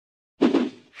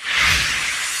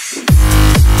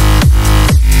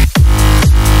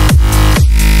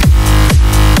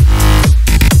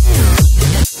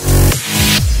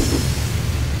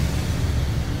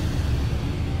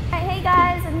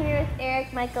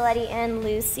Michaeleddie and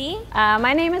Lucy.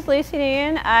 My name is Lucy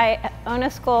Nguyen. I own a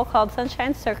school called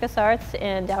Sunshine Circus Arts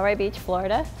in Delray Beach,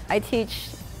 Florida. I teach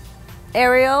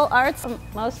aerial arts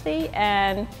mostly,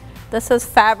 and this is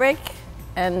fabric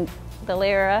and the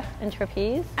lyra and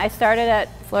trapeze. I started at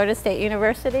Florida State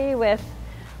University with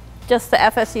just the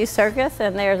FSU circus,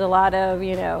 and there's a lot of,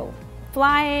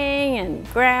 flying and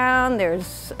ground,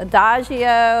 there's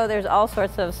adagio, there's all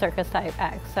sorts of circus type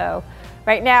acts. So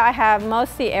right now I have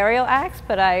mostly aerial acts,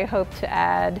 but I hope to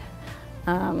add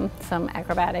some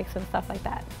acrobatics and stuff like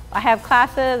that. I have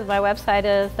classes. My website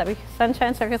is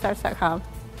sunshinecircusarts.com.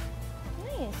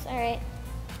 Nice, all right.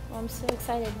 Well, I'm so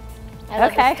excited. I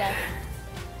love this stuff.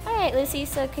 All right, Lucy,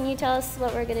 so can you tell us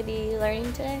what we're gonna be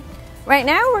learning today? Right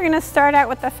now we're going to start out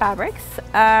with the fabrics.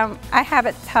 I have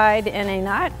it tied in a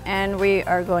knot, and we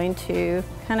are going to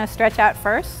kind of stretch out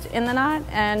first in the knot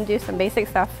and do some basic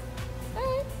stuff. All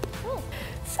right, cool.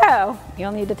 So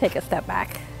you'll need to take a step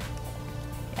back.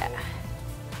 Yeah.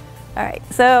 All right,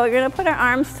 so we're going to put our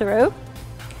arms through.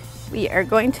 We are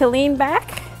going to lean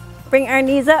back, bring our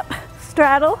knees up,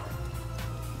 straddle,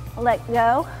 let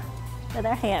go with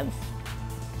our hands,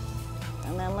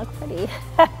 and then look pretty.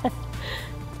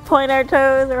 Point our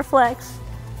toes or flex.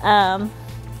 Then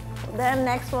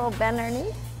next we'll bend our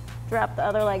knee, drop the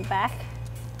other leg back.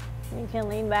 You can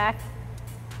lean back.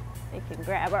 We can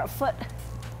grab our foot.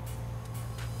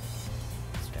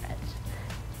 Stretch.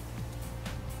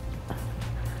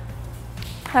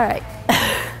 All right.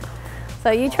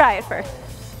 So you try it first.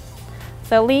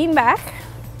 So lean back,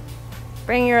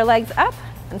 bring your legs up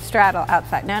and straddle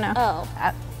outside. No. Oh.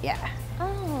 Yeah.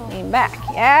 Oh. Lean back.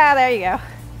 Yeah, there you go.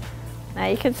 Now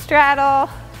you can straddle,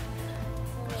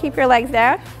 keep your legs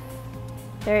down.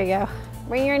 There you go.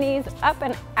 Bring your knees up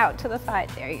and out to the side.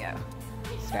 There you go.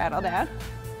 Straddle down.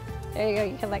 There you go.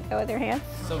 You can let go with your hands.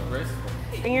 So graceful.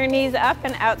 Bring your knees up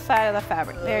and outside of the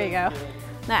fabric. There you go.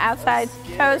 Now outside,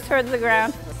 toes towards the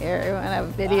ground. Here, we want to have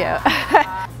a video.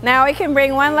 Now we can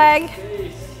bring one leg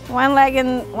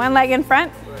in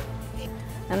front,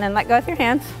 and then let go with your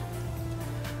hands.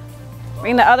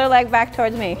 Bring the other leg back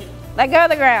towards me. Let go of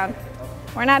the ground.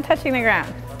 We're not touching the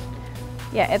ground.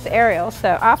 Yeah, it's aerial,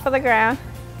 so off of the ground.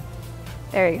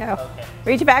 There you go. Okay.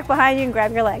 Reach back behind you and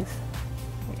grab your legs.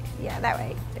 Yeah, that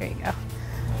way. There you go.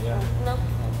 Yeah. Nope.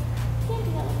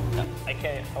 No, I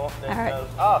can't. Oh, there All right. it goes.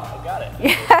 Oh, I got it.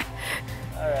 Yeah.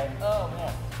 All right. Oh,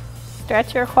 man.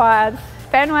 Stretch your quads.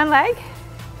 Bend one leg,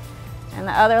 and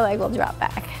the other leg will drop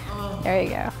back. There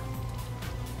you go.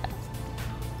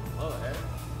 Oh, hey.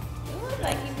 You look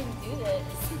like you can do this.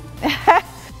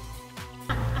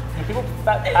 Do people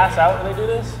pass out when they do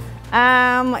this?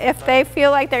 If they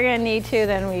feel like they're going to need to,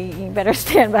 then you better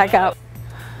stand back up.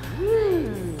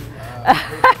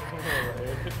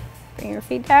 Bring your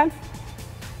feet down.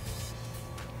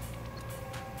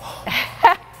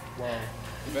 Wow.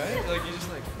 Right? Like you just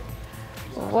like.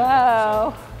 Whoa.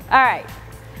 All right.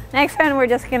 Next one, we're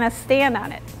just going to stand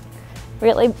on it.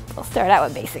 Really, we'll start out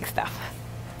with basic stuff.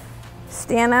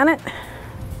 Stand on it.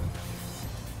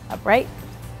 Upright.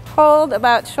 Hold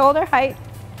about shoulder height.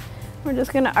 We're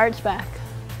just going to arch back.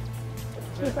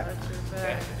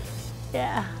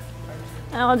 Yeah.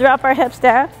 And we'll drop our hips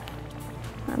down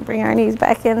and bring our knees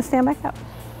back in and stand back up.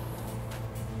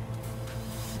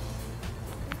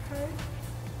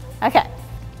 Okay.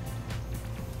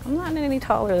 I'm not any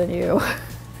taller than you. All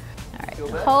right.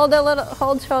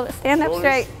 Hold shoulder, stand up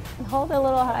straight. Hold a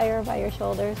little higher by your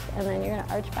shoulders, and then you're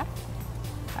gonna arch back.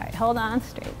 All right, hold on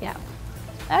straight, yeah.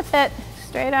 That's it,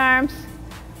 straight arms.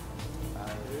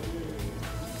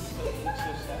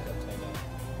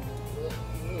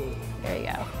 There you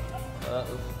go.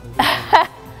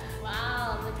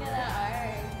 Wow, look at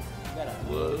that arm.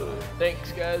 Whoa.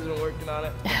 Thanks, guys. Been working on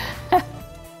it.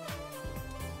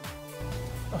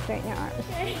 Straighten your arms.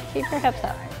 Keep your hips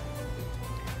up.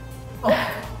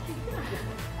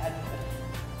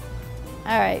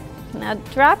 All right, now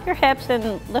drop your hips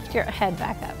and lift your head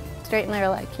back up. Straighten your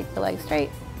leg, keep your legs straight.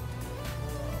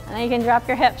 And then you can drop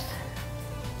your hips.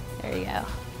 There you go.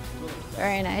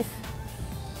 Very nice.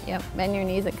 Yep, bend your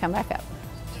knees and come back up.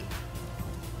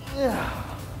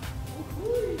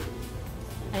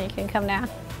 And you can come down.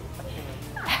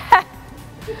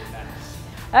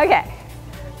 Okay,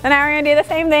 so now we're gonna do the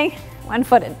same thing,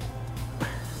 one-footed.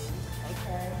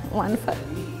 One foot.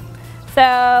 So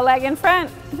leg in front,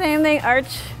 same thing,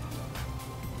 arch.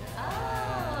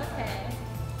 Oh,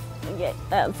 okay.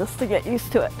 Just to get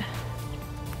used to it. So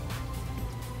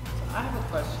I have a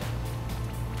question.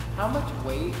 How much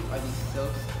weight are these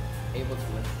silks able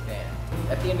to withstand?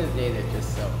 At the end of the day, they're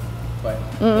just silk, but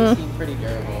they seem pretty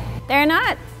durable. They're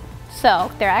not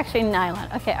silk, they're actually nylon.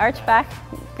 Okay, arch back,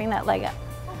 bring that leg up.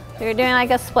 So you're doing like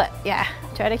a split. Yeah.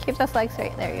 Try to keep this leg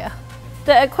straight. There you go.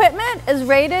 The equipment is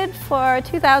rated for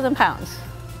 2,000 pounds.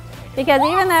 Because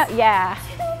even though, yeah.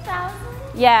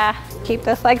 2,000? Yeah. Keep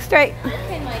this leg straight.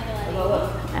 Okay,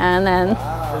 Michaeleddie. And then It's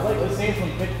like the same from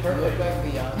Pitch Perfect.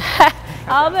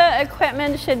 all the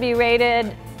equipment should be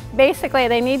rated, basically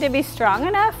they need to be strong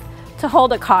enough to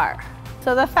hold a car.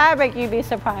 So the fabric, you'd be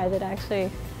surprised, they're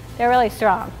really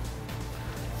strong.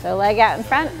 So leg out in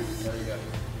front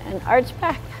and arch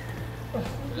back.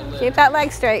 Keep that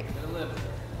leg straight.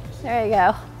 There you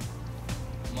go.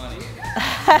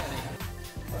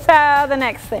 So the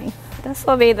next thing, this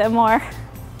will be the more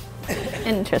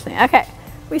interesting. Okay,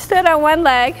 we stood on one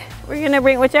leg. We're gonna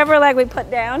bring whichever leg we put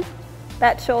down,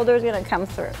 that shoulder is gonna come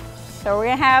through. So we're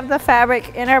gonna have the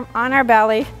fabric on our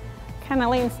belly, kind of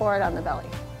lean forward on the belly.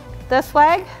 This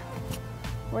leg,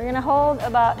 we're gonna hold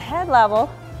about head level.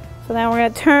 So then we're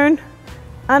gonna turn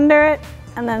under it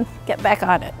and then get back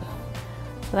on it.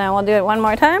 So then we'll do it one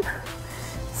more time.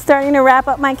 Starting to wrap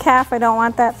up my calf, I don't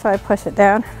want that, so I push it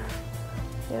down.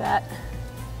 Do that.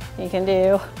 You can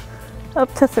do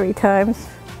up to 3 times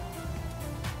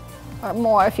or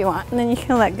more if you want, and then you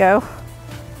can let go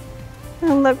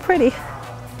and look pretty.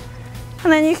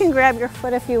 And then you can grab your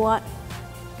foot if you want.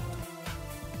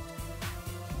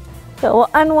 So we'll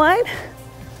unwind,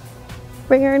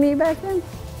 bring our knee back in,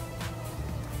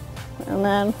 and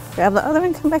then grab the other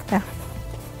one, come back down.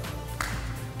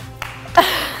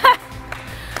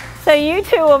 So you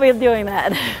two will be doing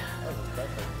that.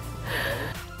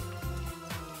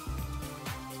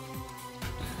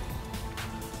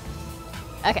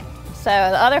 Okay, so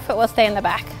the other foot will stay in the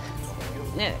back.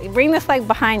 Now, bring this leg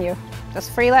behind you.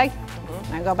 Just free leg,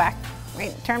 and go back.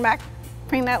 Wait, turn back,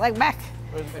 bring that leg back.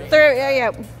 Through,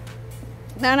 yeah.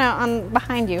 No, on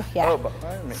behind you, yeah. Oh,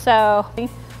 behind me. So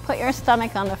put your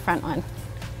stomach on the front one.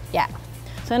 Yeah.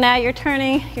 So now you're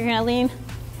turning, you're gonna lean,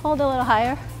 hold a little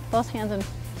higher, both hands in,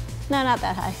 no, not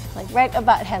that high, like right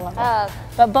about head level,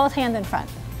 but both hands in front.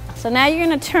 So now you're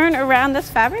gonna turn around this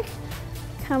fabric,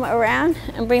 come around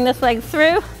and bring this leg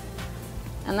through,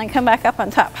 and then come back up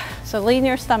on top. So lean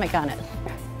your stomach on it.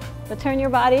 So turn your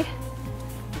body,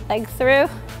 leg through.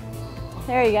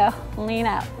 There you go, lean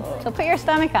out. So put your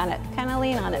stomach on it, kind of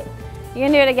lean on it. You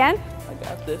gonna do it again? I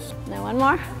got this. Now one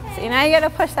more. So now you gotta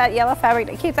push that yellow fabric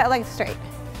to keep that leg straight.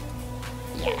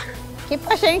 Yeah, keep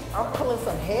pushing. I'm pulling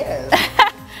some hairs.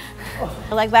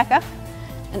 Leg back up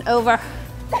and over.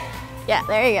 Yeah,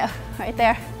 there you go, right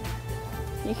there.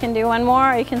 You can do one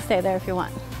more or you can stay there if you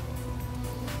want.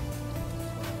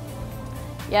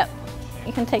 Yep,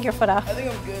 you can take your foot off. I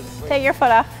think I'm good. Take your foot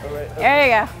off. All right, okay. There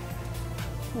you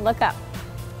go. Look up.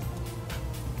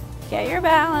 Get your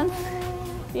balance.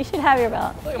 You should have your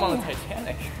balance. I feel like I'm on the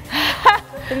Titanic.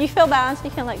 If you feel balanced, you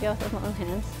can let go with those long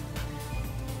hands.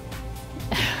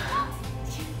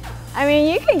 I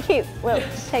mean, you can keep, well,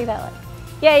 take that leg.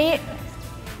 Yeah,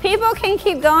 people can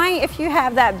keep going if you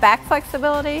have that back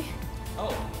flexibility.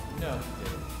 Oh, no.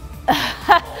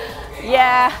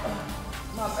 Yeah.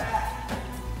 My back.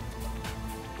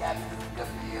 Gabi, this is good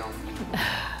for you.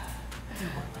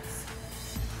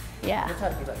 Yeah. I'm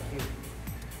trying to be like you.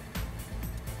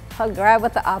 I'll grab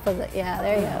with the opposite. Yeah,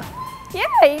 there you go.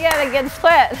 Yeah, you got a good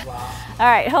split. Wow. All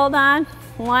right, hold on.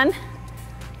 One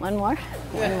more.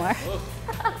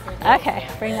 Okay,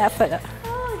 bring that foot up.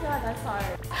 Oh God, that's hard.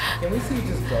 Can we see you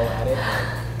just go at it?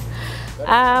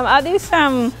 I'll do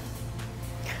some.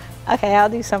 Okay, I'll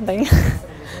do something.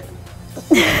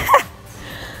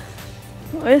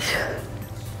 Which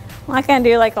I'm not gonna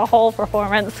do like a whole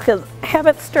performance because I have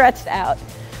it stretched out.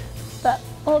 But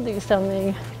we'll do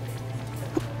something.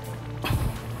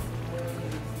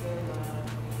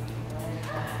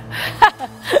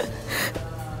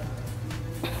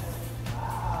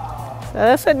 So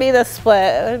this would be the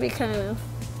split. It would be kind of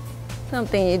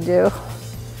something you do.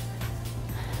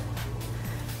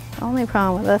 The only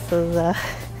problem with this is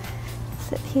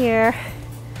sit here,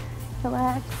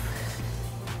 relax,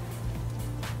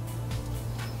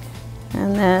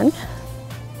 and then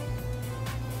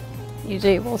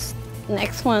usually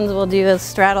next ones we'll do is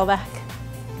straddle back.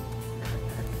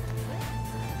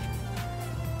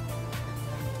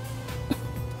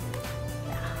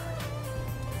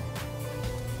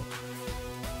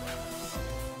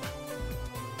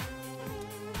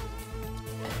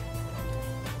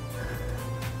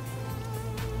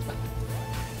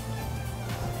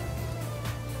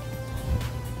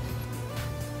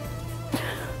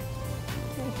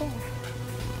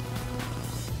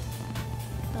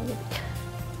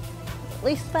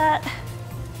 Release that.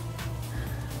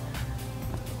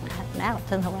 Now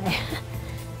it's in the way.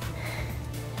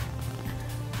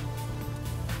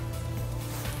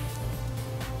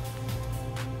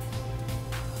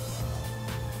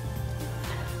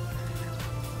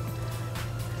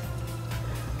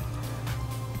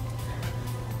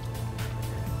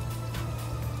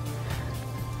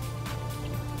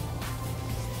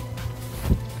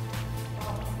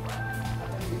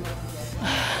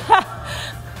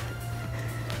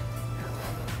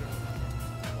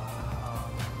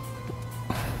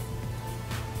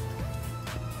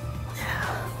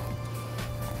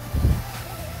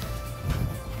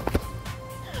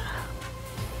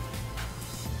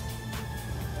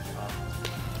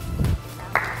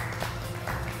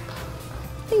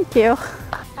 Thank you.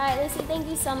 All right, Lucy, thank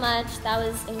you so much. That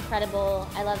was incredible.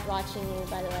 I loved watching you,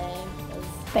 by the way.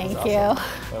 Thank That you. was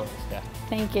awesome. Yeah.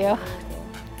 Thank you.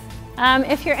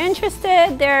 If you're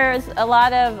interested, there's a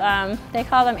lot of, they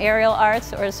call them aerial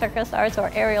arts or circus arts or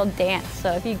aerial dance.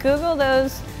 So if you Google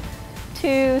those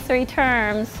 2-3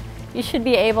 terms, you should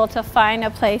be able to find a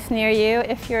place near you.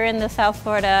 If you're in the South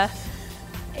Florida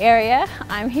area,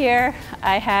 I'm here.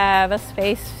 I have a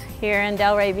space here in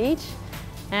Delray Beach,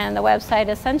 and the website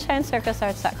is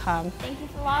sunshinecircusarts.com. Thank you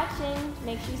for watching.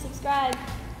 Make sure you subscribe.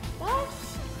 Bye.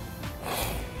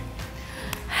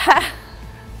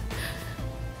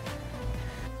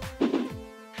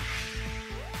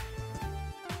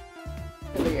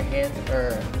 So your hands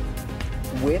are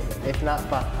with, if not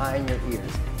behind your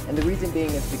ears. And the reason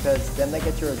being is because then that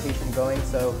gets your rotation going,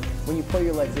 so when you pull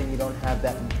your legs in, you don't have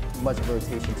that much of a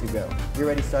rotation to go. You're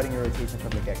already starting your rotation from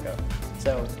the get-go.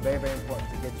 So it's very, very important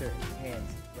to get your